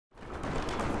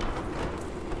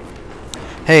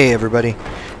Hey everybody,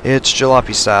 it's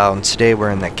JalopyStyle, and today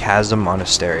we're in the Chasm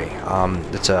Monastery.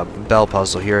 It's a bell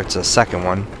puzzle here. It's a second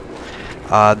one.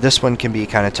 This one can be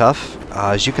kind of tough.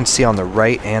 As you can see on the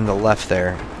right and the left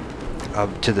there,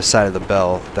 to the side of the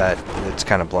bell, that it's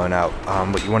kind of blown out.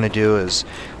 What you want to do is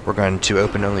we're going to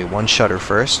open only one shutter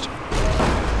first.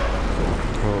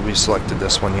 Well, we selected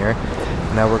this one here.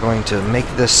 Now we're going to make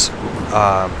this,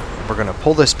 we're going to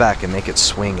pull this back and make it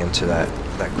swing into that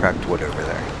cracked wood over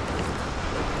there.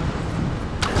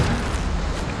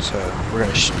 So we're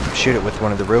going to shoot it with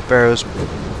one of the rope arrows,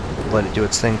 let it do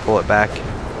its thing, pull it back.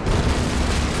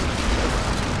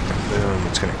 Boom,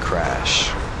 it's going to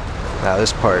crash. Now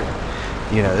this part,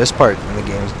 this part in the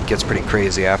game gets pretty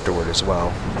crazy afterward as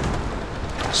well.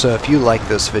 So if you like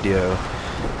this video,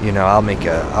 I'll make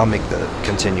the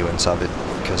continuance of it,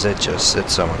 because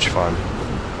it's so much fun.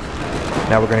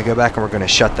 Now we're going to go back and we're going to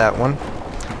shut that one.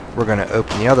 We're going to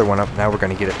open the other one up. Now we're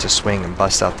going to get it to swing and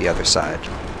bust out the other side.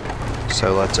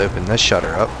 So let's open this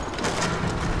shutter up.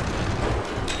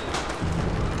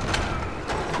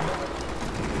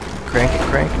 Crank it,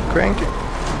 crank it, crank it.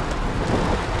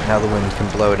 Now the wind can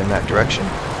blow it in that direction.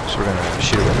 So we're going to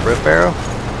shoot it with a rope arrow.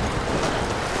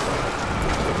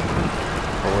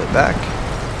 Pull it back.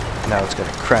 Now it's going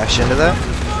to crash into that.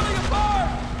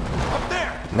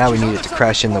 Now we need it to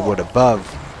crash in the wood above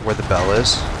where the bell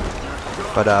is.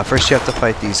 But first you have to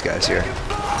fight these guys here.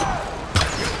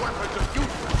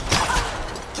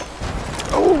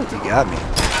 Oh, you got me.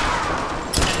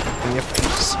 In your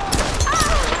face.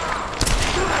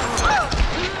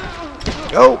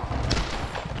 Oh!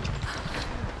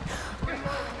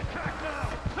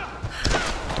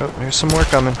 Oh, there's some more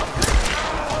coming.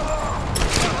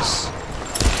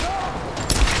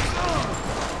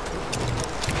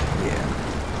 Yeah.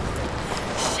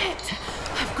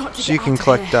 So you can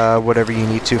collect whatever you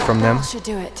need to from them.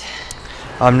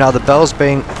 Now the bell's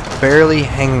barely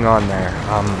hanging on there.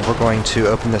 We're going to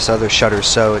open this other shutter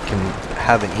so it can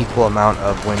have an equal amount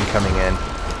of wind coming in,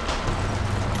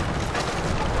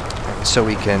 so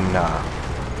we can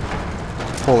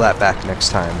pull that back next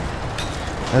time,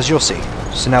 as you'll see.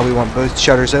 So now we want both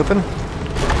shutters open,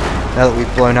 now that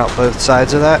we've blown out both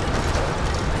sides of that.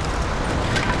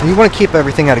 And you want to keep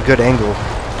everything at a good angle,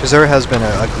 because there has been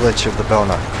a glitch of the bell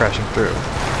not crashing through.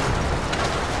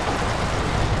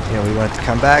 We want it to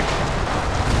come back.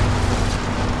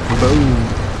 Boom.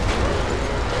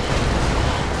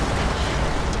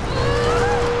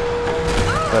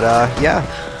 But yeah,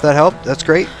 if that helped, that's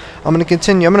great. I'm gonna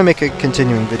continue. I'm gonna make a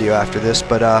continuing video after this,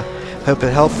 but hope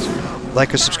it helped.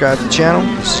 Like or subscribe to the channel.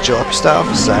 This is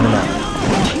JalopyStyle signing out.